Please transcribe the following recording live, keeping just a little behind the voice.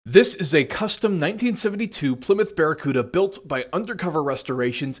This is a custom 1972 Plymouth Barracuda built by Undercover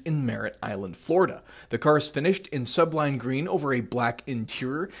Restorations in Merritt Island, Florida. The car is finished in sublime green over a black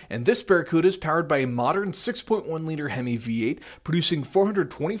interior, and this Barracuda is powered by a modern 6.1-liter Hemi V8, producing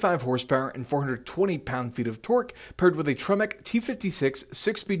 425 horsepower and 420 pound-feet of torque, paired with a Tremec T56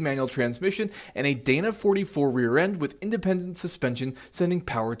 6-speed manual transmission and a Dana 44 rear end with independent suspension sending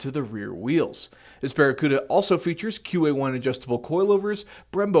power to the rear wheels. This Barracuda also features QA1 adjustable coilovers,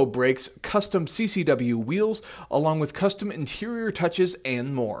 Brembo brakes, custom CCW wheels, along with custom interior touches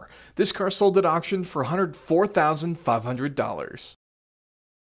and more. This car sold at auction for $104,500.